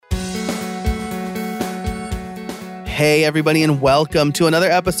Hey, everybody, and welcome to another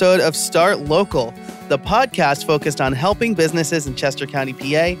episode of Start Local, the podcast focused on helping businesses in Chester County,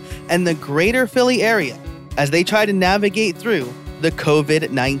 PA, and the greater Philly area as they try to navigate through the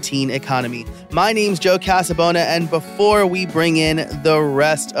COVID-19 economy. My name's Joe Casabona, and before we bring in the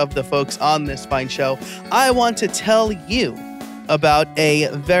rest of the folks on this fine show, I want to tell you about a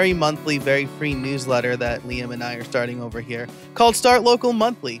very monthly, very free newsletter that Liam and I are starting over here called Start Local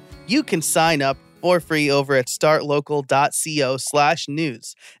Monthly. You can sign up for free over at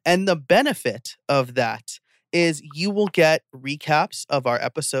startlocal.co/news. And the benefit of that is you will get recaps of our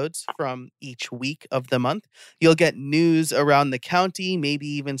episodes from each week of the month. You'll get news around the county, maybe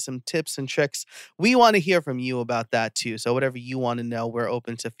even some tips and tricks. We want to hear from you about that too. So whatever you want to know, we're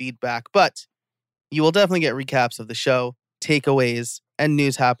open to feedback. But you will definitely get recaps of the show, takeaways, and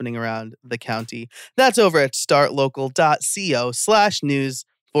news happening around the county. That's over at startlocal.co/news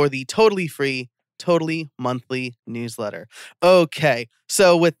for the totally free, totally monthly newsletter. Okay,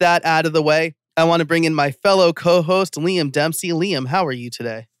 so with that out of the way, I want to bring in my fellow co-host, Liam Dempsey. Liam, how are you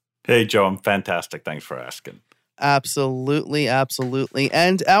today? Hey, Joe, I'm fantastic. Thanks for asking. Absolutely, absolutely.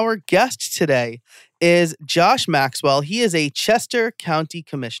 And our guest today is Josh Maxwell. He is a Chester County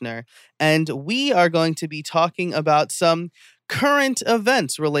Commissioner, and we are going to be talking about some current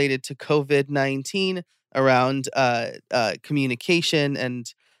events related to COVID-19 around communication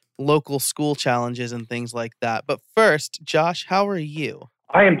and local school challenges and things like that. But first, Josh, how are you?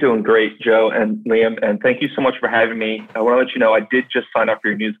 I am doing great, Joe and Liam, and thank you so much for having me. I want to let you know I did just sign up for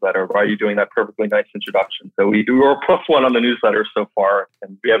your newsletter while you're doing that perfectly nice introduction. So we were +1 on the newsletter so far,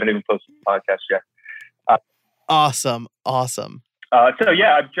 and we haven't even posted the podcast yet. Awesome. So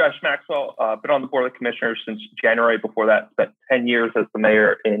yeah, I'm Josh Maxwell. Been on the Board of Commissioners since January. Before that, spent 10 years as the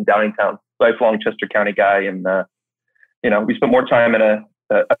mayor in Downingtown. Lifelong Chester County guy, and we spent more time in a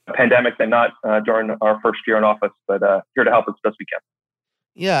pandemic than not during our first year in office, but here to help as best we can.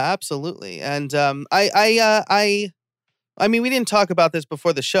 Yeah, absolutely. And I mean, we didn't talk about this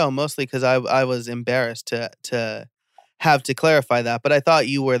before the show, mostly because I was embarrassed to have to clarify that. But I thought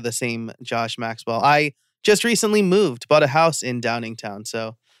you were the same Josh Maxwell. I just recently bought a house in Downingtown,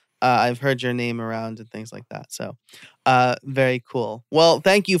 so I've heard your name around and things like that. So very cool. Well,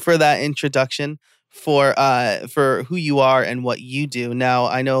 thank you for that introduction for who you are and what you do. Now,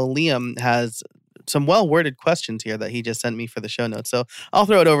 I know Liam has some well-worded questions here that he just sent me for the show notes. So I'll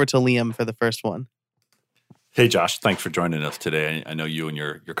throw it over to Liam for the first one. Hey, Josh, thanks for joining us today. I know you and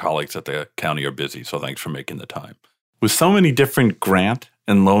your colleagues at the county are busy, so thanks for making the time. With so many different grant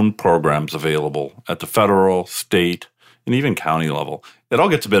and loan programs available at the federal, state, and even county level, it all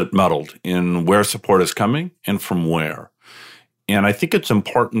gets a bit muddled in where support is coming and from where. And I think it's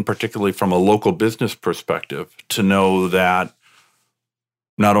important, particularly from a local business perspective, to know that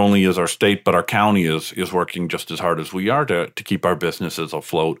not only is our state, but our county is working just as hard as we are to keep our businesses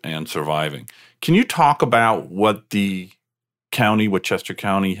afloat and surviving. Can you talk about what Chester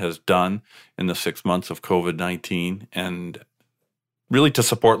County has done in the 6 months of COVID-19 and really to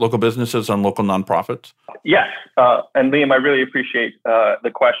support local businesses and local nonprofits? Yes. And Liam, I really appreciate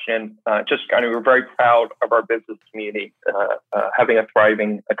the question. Chester County, we're very proud of our business community. Having a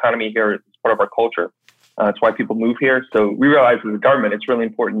thriving economy here is part of our culture. It's why people move here. So we realize as a government, it's really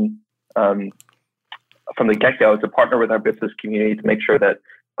important from the get-go to partner with our business community to make sure that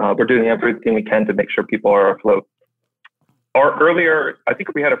we're doing everything we can to make sure people are afloat. Earlier, I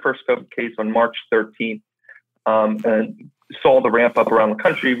think we had a first COVID case on March 13th and saw the ramp up around the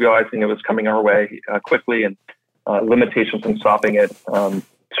country, realizing it was coming our way quickly and limitations on stopping it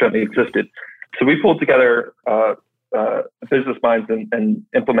certainly existed. So we pulled together business minds and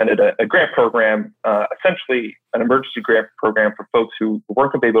implemented a grant program, essentially an emergency grant program for folks who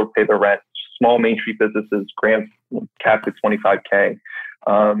weren't able to pay their rent, small Main Street businesses, grants capped at $25K.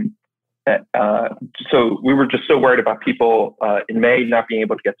 So we were just so worried about people in May not being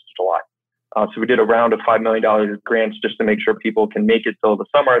able to get to July. So we did a round of $5 million grants just to make sure people can make it till the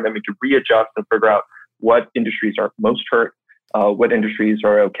summer, and then we could readjust and figure out what industries are most hurt, what industries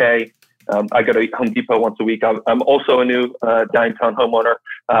are okay. I go to Home Depot once a week. I'm also a new Downingtown homeowner,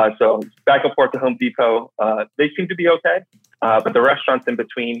 so back and forth to Home Depot. They seem to be okay, but the restaurants in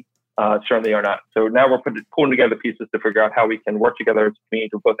between certainly are not. So now we're pulling together pieces to figure out how we can work together as a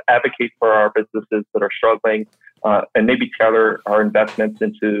community to both advocate for our businesses that are struggling and maybe tailor our investments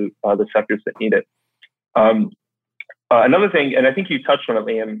into the sectors that need it. Another thing, and I think you touched on it,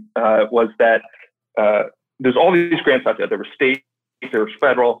 Liam, was that there's all these grants out there. There were state, there was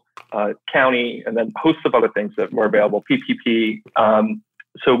federal, county, and then hosts of other things that were available, PPP.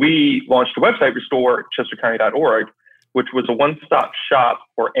 So we launched a website, restorechestercounty.org, which was a one-stop shop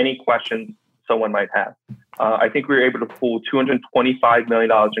for any questions someone might have. I think we were able to pull $225 million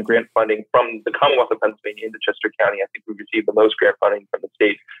in grant funding from the Commonwealth of Pennsylvania into Chester County. I think we received the most grant funding from the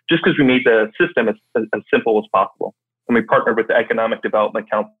state just because we made the system as simple as possible. And we partnered with the Economic Development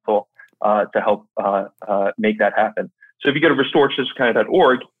Council to help make that happen. So if you go to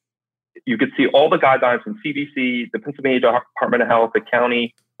restorechestercounty.org, you can see all the guidelines from CDC, the Pennsylvania Department of Health, the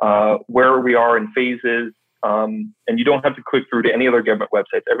county, where we are in phases. And you don't have to click through to any other government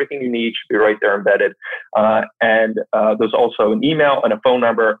websites. Everything you need should be right there embedded. And there's also an email and a phone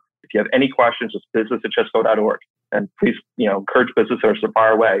number. If you have any questions, it's business@chesco.org. And please, encourage businesses to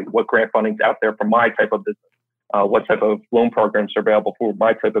fire away. What grant funding is out there for my type of business? What type of loan programs are available for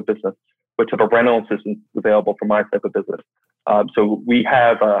my type of business? What type of rental assistance is available for my type of business? So we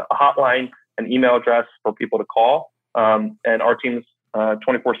have a hotline, an email address for people to call, and our team's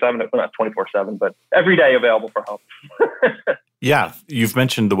 24/7, well, not 24/7, but every day available for help. Yeah, you've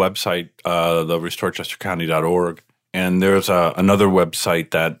mentioned the website, the restorechestercounty.org, and there's another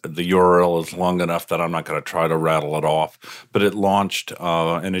website that the URL is long enough that I'm not going to try to rattle it off, but it launched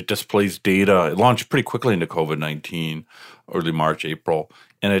and it displays data. It launched pretty quickly into COVID-19, early March, April,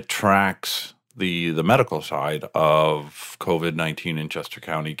 and it tracks the medical side of COVID-19 in Chester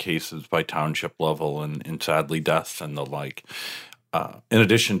County, cases by township level and sadly deaths and the like. In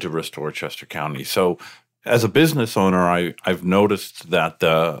addition to Restore Chester County. So as a business owner, I've noticed that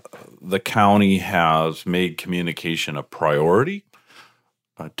the county has made communication a priority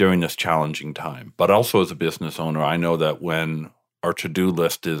during this challenging time. But also as a business owner, I know that when our to-do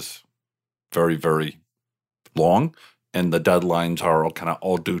list is very, very long and the deadlines are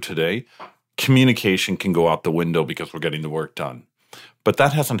all due today, communication can go out the window because we're getting the work done. But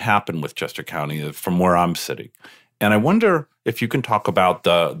that hasn't happened with Chester County from where I'm sitting. And I wonder if you can talk about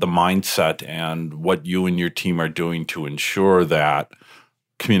the mindset and what you and your team are doing to ensure that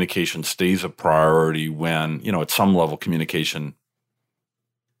communication stays a priority when, at some level communication,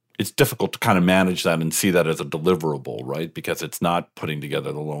 it's difficult to kind of manage that and see that as a deliverable, right? Because it's not putting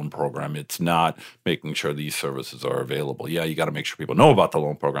together the loan program. It's not making sure these services are available. Yeah, you got to make sure people know about the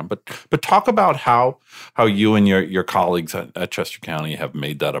loan program. But talk about how you and your colleagues at Chester County have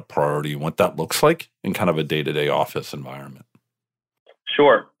made that a priority and what that looks like in kind of a day-to-day office environment.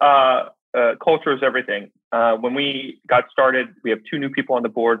 Sure. Culture is everything. When we got started, we have 2 new people on the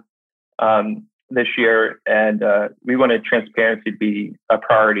board this year, and we wanted transparency to be a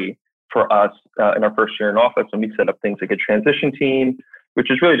priority for us in our first year in office. And we set up things like a transition team,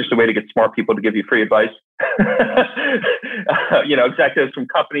 which is really just a way to get smart people to give you free advice. Executives from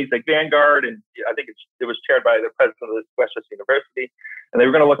companies like Vanguard, and I think it was chaired by the president of Westchester University, and they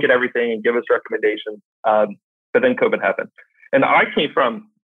were going to look at everything and give us recommendations. But then COVID happened, and I came from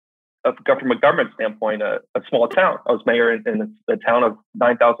a government standpoint, a small town. I was mayor in a town of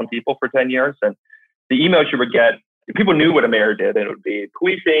 9,000 people for 10 years. And the emails you would get, people knew what a mayor did, and it would be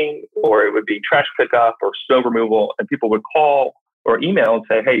policing, or it would be trash pickup or snow removal. And people would call or email and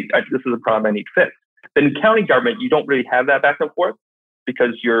say, hey, this is a problem I need fixed. But in county government, you don't really have that back and forth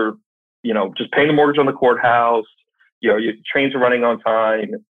because you're, just paying the mortgage on the courthouse, your trains are running on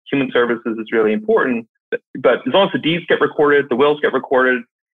time, human services is really important. But as long as the deeds get recorded, the wills get recorded,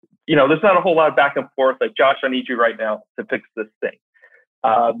 there's not a whole lot of back and forth like, Josh, I need you right now to fix this thing.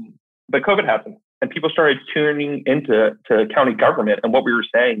 But COVID happened and people started tuning into county government and what we were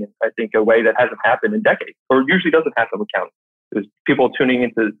saying, I think, a way that hasn't happened in decades, or usually doesn't happen with counties. There's people tuning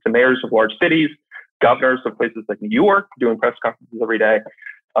into mayors of large cities, governors of places like New York, doing press conferences every day.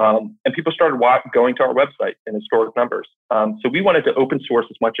 And people started going to our website in historic numbers. So we wanted to open source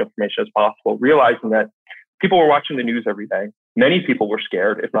as much information as possible, realizing that people were watching the news every day. Many people were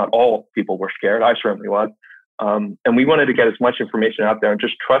scared, if not all people were scared. I certainly was. And we wanted to get as much information out there and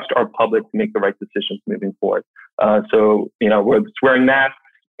just trust our public to make the right decisions moving forward. So, whether it's wearing masks,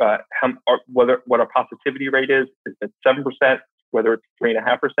 what our positivity rate is it 7%, whether it's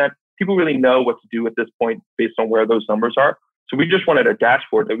 3.5%, people really know what to do at this point based on where those numbers are. So we just wanted a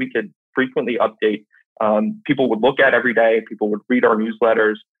dashboard that we could frequently update. People would look at every day. People would read our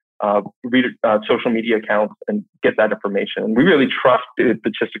newsletters, read social media accounts, and get that information. And we really trusted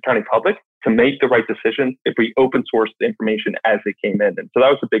the Chester County public to make the right decisions if we open source the information as it came in. And so that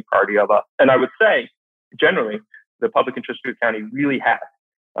was a big priority of us. And I would say, generally, the public in Chester County really has.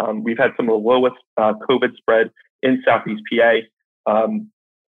 We've had some of the lowest COVID spread in Southeast PA.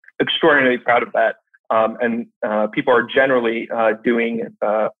 Extraordinarily proud of that. And people are generally doing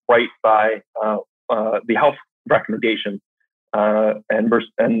right by the health recommendations.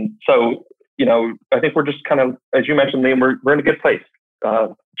 And so, I think we're just kind of, as you mentioned, Liam, we're in a good place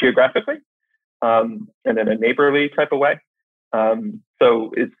geographically and in a neighborly type of way.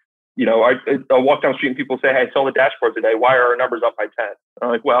 So it's, I walk down the street and people say, "Hey, I saw the dashboard today. Why are our numbers up by 10?" I'm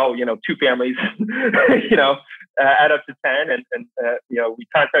like, "Well, two families, add up to 10, and we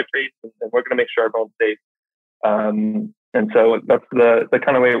contact trace, and we're going to make sure everyone's safe." And so that's the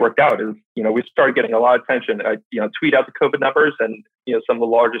kind of way it worked out. Is we started getting a lot of attention. I tweet out the COVID numbers, and some of the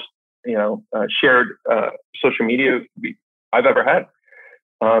largest shared social media I've ever had.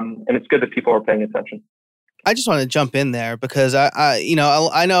 And it's good that people are paying attention. I just want to jump in there because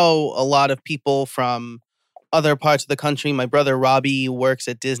I know a lot of people from other parts of the country. My brother Robbie works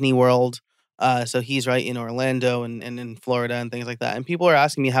at Disney World, so he's right in Orlando and in Florida and things like that. And people are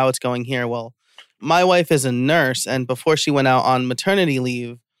asking me how it's going here. Well, my wife is a nurse, and before she went out on maternity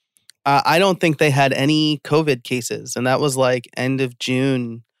leave, I don't think they had any COVID cases, and that was like end of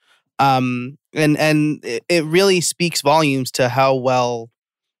June. And it really speaks volumes to how well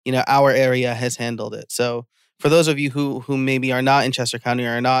our area has handled it. So for those of you who maybe are not in Chester County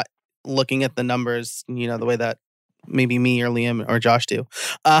or are not looking at the numbers, the way that maybe me or Liam or Josh do,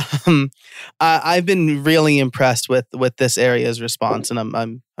 I've been really impressed with this area's response, and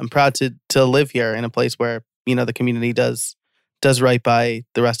I'm proud to live here in a place where the community does right by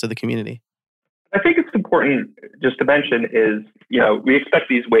the rest of the community. I think it's important just to mention is, we expect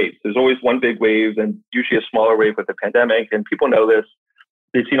these waves. There's always one big wave and usually a smaller wave with the pandemic, and people know this.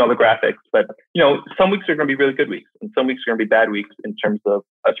 They've seen all the graphics, but some weeks are going to be really good weeks, and some weeks are going to be bad weeks in terms of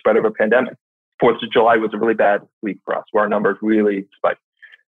a spread of a pandemic. 4th of July was a really bad week for us, where our numbers really spiked.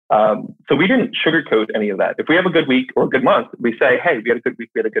 So we didn't sugarcoat any of that. If we have a good week or a good month, we say, "Hey, we had a good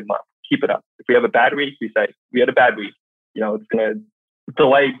week, we had a good month. Keep it up." If we have a bad week, we say, "We had a bad week. It's going to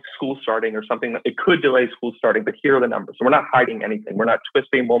delay school starting or something. It could delay school starting, but here are the numbers." So we're not hiding anything. We're not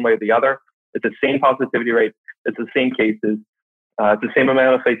twisting one way or the other. It's the same positivity rate. It's the same cases. It's the same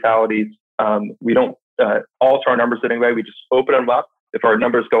amount of fatalities. We don't alter our numbers in any way. We just open them up. If our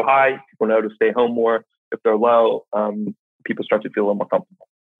numbers go high, people know to stay home more. If they're low, people start to feel a little more comfortable.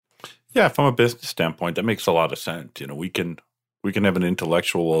 Yeah, from a business standpoint, that makes a lot of sense. We can have an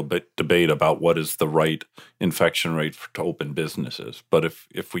intellectual debate about what is the right infection rate to open businesses. But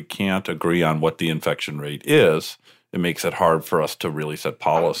if we can't agree on what the infection rate is, it makes it hard for us to really set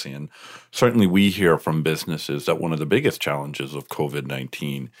policy. And certainly we hear from businesses that one of the biggest challenges of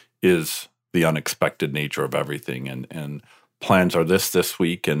COVID-19 is the unexpected nature of everything. And plans are this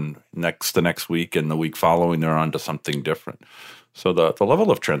week and the next week and the week following, they're on to something different. So the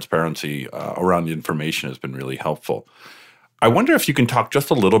level of transparency around the information has been really helpful. I wonder if you can talk just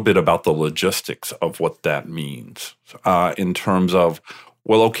a little bit about the logistics of what that means in terms of,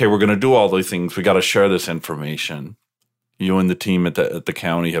 well, okay, we're going to do all these things. We got to share this information. You and the team at the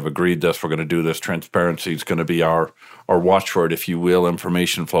county have agreed this. We're going to do this. Transparency is going to be our watchword, if you will.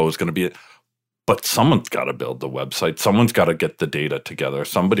 Information flow is going to be it. But someone's got to build the website. Someone's got to get the data together.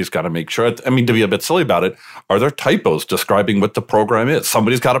 Somebody's got to make sure. To be a bit silly about it, are there typos describing what the program is?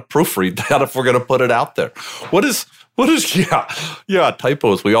 Somebody's got to proofread that if we're going to put it out there. What is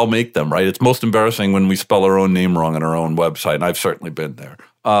typos? We all make them, right? It's most embarrassing when we spell our own name wrong on our own website, and I've certainly been there.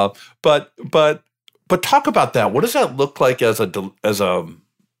 But talk about that. What does that look like as again,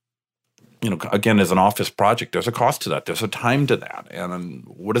 as an office project? There's a cost to that. There's a time to that. And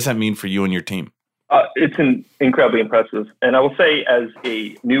what does that mean for you and your team? It's incredibly impressive. And I will say, as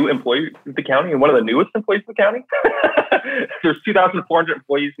a new employee of the county, and one of the newest employees of the county, there's 2,400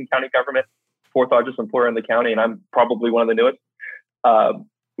 employees in county government, 4th largest employer in the county, and I'm probably one of the newest.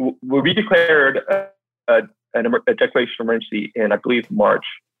 We declared a declaration of emergency in, I believe, March.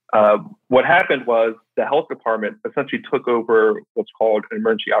 What happened was the health department essentially took over what's called an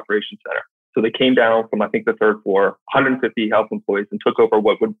emergency operations center. So they came down from, I think, the 3rd floor, 150 health employees, and took over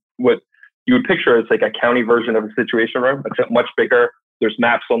what you would picture as like a county version of a situation room, except much bigger. There's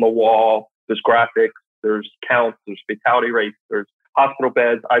maps on the wall, there's graphics, there's counts, there's fatality rates, there's hospital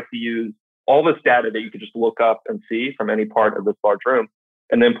beds, ICUs, all this data that you could just look up and see from any part of this large room.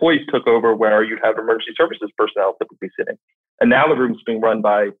 And the employees took over where you'd have emergency services personnel typically sitting. And now the room's being run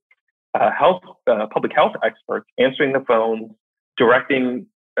by public health experts answering the phones, directing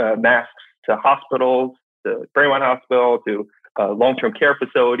masks to hospitals, to Brandywine Hospital, to long-term care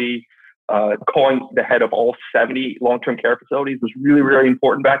facility, calling the head of all 70 long-term care facilities was really, really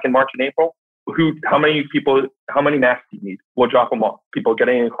important back in March and April. How many masks do you need? We'll drop them off. People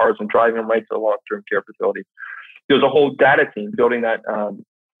getting in cars and driving them right to the long-term care facilities. There's a whole data team building that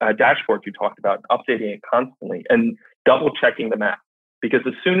dashboard you talked about, updating it constantly and double-checking the math. Because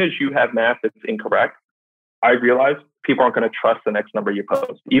as soon as you have math that's incorrect, I realize people aren't going to trust the next number you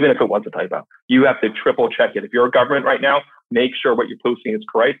post, even if it was a typo. You have to triple check it. If you're a government right now, make sure what you're posting is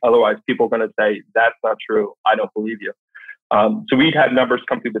correct. Otherwise, people are going to say, that's not true. I don't believe you. So we'd had numbers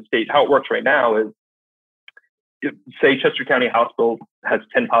come through the state. How it works right now is, say Chester County Hospital has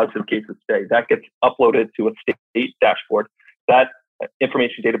 10 positive cases today. That gets uploaded to a state dashboard. That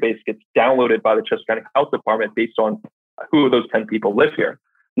information database gets downloaded by the Chester County Health Department based on who of those 10 people live here.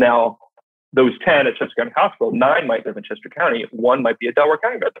 Now, those 10 at Chester County Hospital, 9 might live in Chester County. 1 might be a Delaware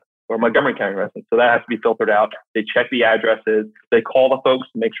County resident or Montgomery County resident. So that has to be filtered out. They check the addresses. They call the folks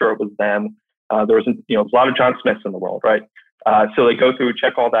to make sure it was them. There was, a lot of John Smiths in the world, right? So they go through,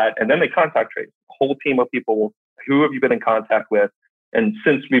 check all that, and then they contact trace. A whole team of people. Who have you been in contact with? And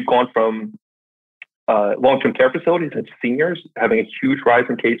since we've gone from long-term care facilities and seniors having a huge rise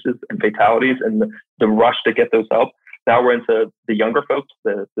in cases and fatalities and the rush to get those help, now we're into the younger folks,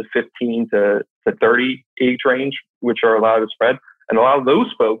 the 15 to 30 age range, which are allowed to spread. And a lot of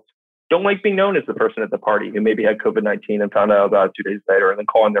those folks don't like being known as the person at the party who maybe had COVID-19 and found out about it 2 days later, and then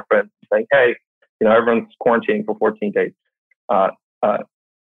calling their friends and saying, hey, everyone's quarantining for 14 days.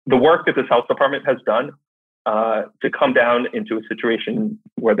 The work that this health department has done to come down into a situation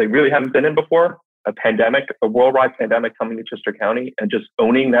where they really haven't been in before, a worldwide pandemic coming to Chester County, and just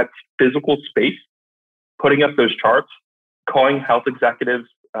owning that physical space, putting up those charts, calling health executives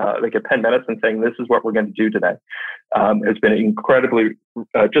like at Penn Medicine saying, this is what we're going to do today, has been incredibly,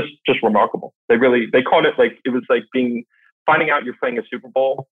 just remarkable. They called it like, it was like finding out you're playing a Super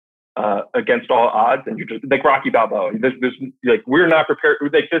Bowl against all odds, and you're just like Rocky Balboa. There's like, we're not prepared.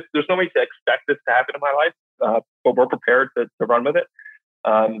 Like this, there's no way to expect this to happen in my life, but we're prepared to run with it.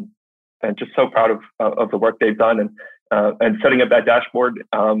 And just so proud of the work they've done, and setting up that dashboard,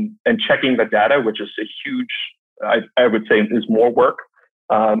 and checking the data, which is a huge, I would say, is more work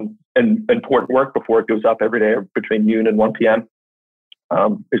and important work before it goes up every day between noon and 1 p.m.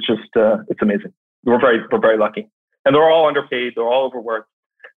 It's just it's amazing. We're very lucky, and they're all underpaid. They're all overworked.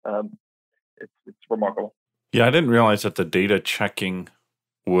 It's remarkable. Yeah, I didn't realize that the data checking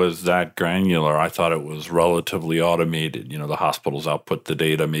was that granular. I thought it was relatively automated. The hospitals output the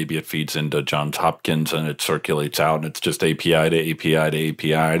data. Maybe it feeds into Johns Hopkins and it circulates out, and it's just API to API to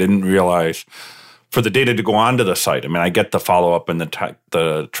API. I didn't realize for the data to go onto the site. I mean, I get the follow-up and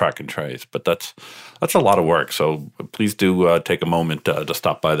the track and trace, but that's a lot of work. So please do take a moment to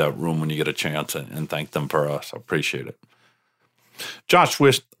stop by that room when you get a chance and thank them for us. I appreciate it. Josh,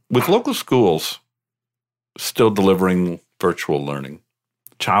 with local schools still delivering virtual learning,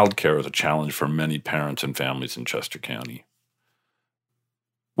 childcare is a challenge for many parents and families in Chester County.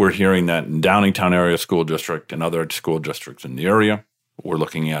 We're hearing that in Downingtown Area School District and other school districts in the area. We're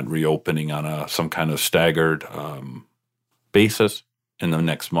looking at reopening on some kind of staggered basis in the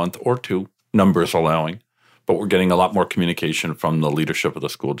next month or two, numbers allowing. But we're getting a lot more communication from the leadership of the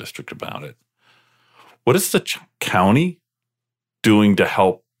school district about it. What is the county doing to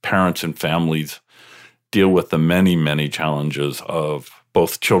help parents and families deal with the many, many challenges of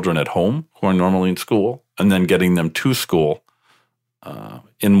both children at home who are normally in school and then getting them to school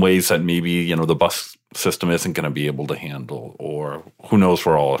in ways that maybe, the bus system isn't going to be able to handle, or who knows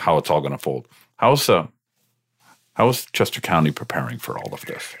how it's all going to fold. How is Chester County preparing for all of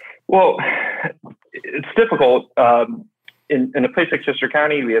this? Well, it's difficult. In a place like Chester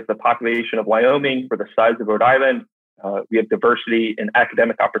County, we have the population of Wyoming. We're the size of Rhode Island. We have diversity in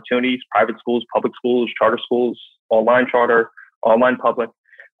academic opportunities, private schools, public schools, charter schools, online charter, online public.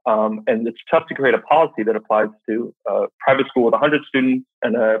 And it's tough to create a policy that applies to a private school with 100 students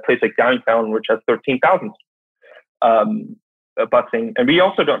and a place like Downingtown, which has 13,000 busing. And we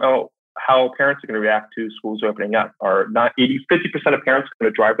also don't know how parents are going to react to schools opening up. Are not 50% of parents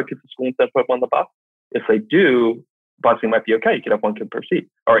going to drive their kids to school instead of put them on the bus? If they do, busing might be okay. You can have one kid per seat.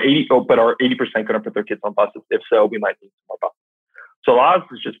 But are 80% going to put their kids on buses? If so, we might need some more buses. So a lot of us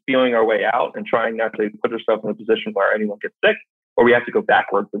is just feeling our way out and trying not to put ourselves in a position where anyone gets sick, or we have to go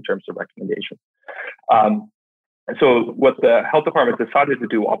backwards in terms of recommendations. And so what the health department decided to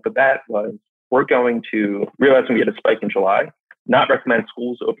do off the bat was, we're going to, realizing we had a spike in July, not recommend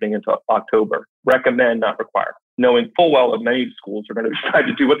schools opening until October. Recommend, not require. Knowing full well that many schools are going to decide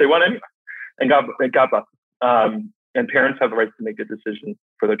to do what they want anyway. And God bless them. And parents have the right to make a decision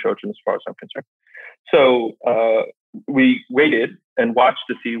for their children as far as I'm concerned. So we waited and watched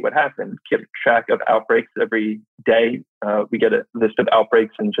to see what happened, kept track of outbreaks every day. We get a list of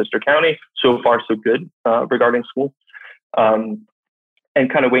outbreaks in Chester County. So far, so good regarding schools. And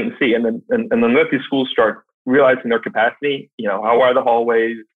kind of wait and see. And then let these schools start realizing their capacity. How are the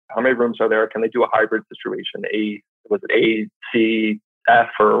hallways? How many rooms are there? Can they do a hybrid situation? A, C, F,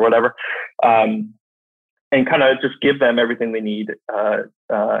 or whatever? And kind of just give them everything they need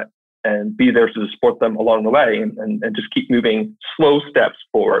and be there to support them along the way, and just keep moving slow steps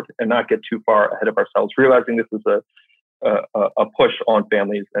forward and not get too far ahead of ourselves, realizing this is a push on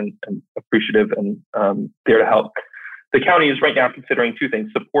families and appreciative and there to help. The county is right now considering two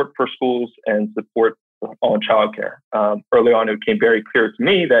things: support for schools and support on childcare. Early on, it became very clear to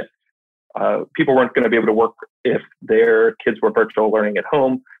me that people weren't going to be able to work if their kids were virtual learning at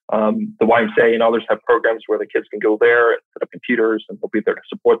home. The YMCA and others have programs where the kids can go there and set up computers and they'll be there to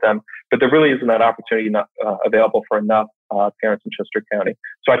support them. But there really isn't that opportunity available for enough parents in Chester County.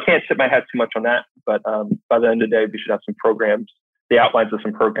 So I can't tip my hat too much on that. But by the end of the day, we should have some programs, the outlines of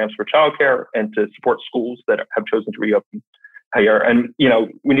some programs for childcare and to support schools that have chosen to reopen here. And,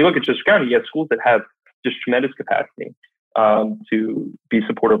 when you look at Chester County, you have schools that have just tremendous capacity to be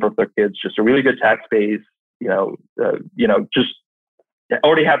supportive of their kids, just a really good tax base, just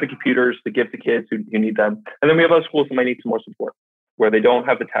already have the computers to give to kids who need them. And then we have other schools that might need some more support, where they don't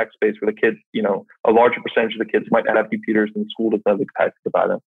have the tax base, where the kids, a larger percentage of the kids might not have computers and the school doesn't have the capacity to buy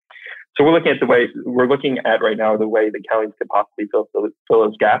them. So we're looking at right now the way the counties could possibly fill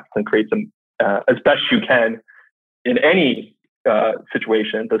those gaps and create some, as best you can in any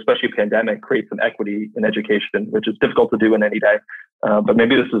situation, but especially a pandemic, create some equity in education, which is difficult to do in any day. But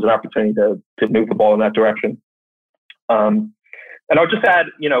maybe this is an opportunity to move the ball in that direction. And I'll just add,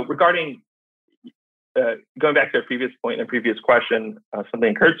 regarding going back to a previous point and a previous question,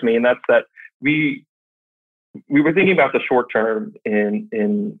 something occurred to me, and that's that we were thinking about the short term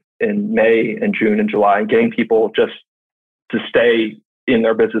in May and June and July, and getting people just to stay in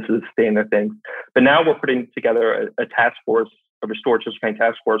their businesses, stay in their things. But now we're putting together a task force, a Restore Chester County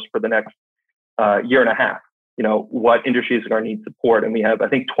task force for the next year and a half. What industries are going to need support. And we have, I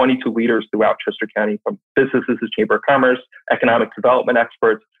think, 22 leaders throughout Chester County, from businesses to Chamber of Commerce, economic development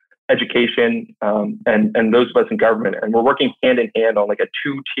experts, education, and those of us in government. And we're working hand in hand on like a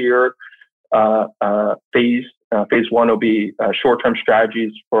 2-tier phase. Phase one will be short-term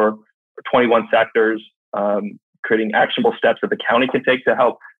strategies for 21 sectors, creating actionable steps that the county can take to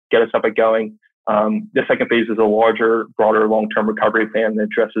help get us up and going. The second phase is a larger, broader, long-term recovery plan that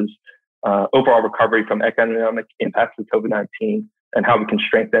addresses overall recovery from economic impacts of COVID-19 and how we can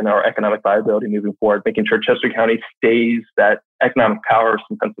strengthen our economic viability moving forward, making sure Chester County stays that economic power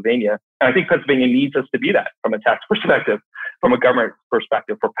in Pennsylvania. And I think Pennsylvania needs us to be that from a tax perspective, from a government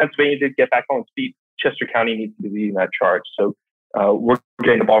perspective. For Pennsylvania to get back on its feet, Chester County needs to be leading that charge. So we're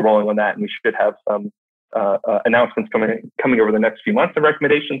getting the ball rolling on that, and we should have some announcements coming over the next few months and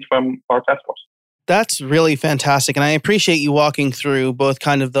recommendations from our task force. That's really fantastic. And I appreciate you walking through both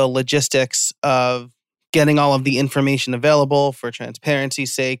kind of the logistics of getting all of the information available for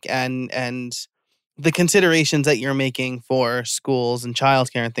transparency's sake and the considerations that you're making for schools and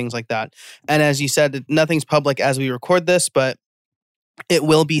childcare and things like that. And as you said, nothing's public as we record this, but it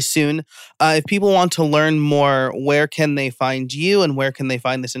will be soon. If people want to learn more, where can they find you and where can they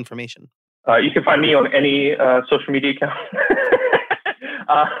find this information? You can find me on any social media account.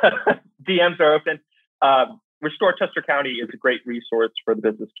 DMs are open. Restore Chester County is a great resource for the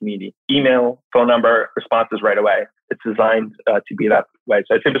business community. Email, phone number, responses right away. It's designed to be that way.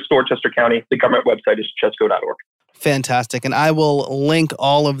 So I'd say Restore Chester County. The government website is chesco.org. Fantastic. And I will link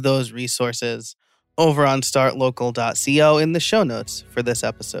all of those resources over on startlocal.co in the show notes for this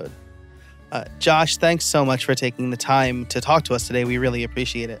episode. Josh, thanks so much for taking the time to talk to us today. We really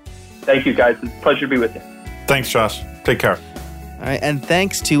appreciate it. Thank you, guys. It's a pleasure to be with you. Thanks, Josh. Take care. All right, and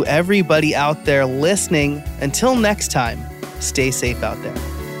thanks to everybody out there listening. Until next time, stay safe out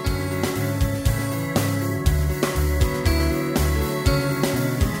there.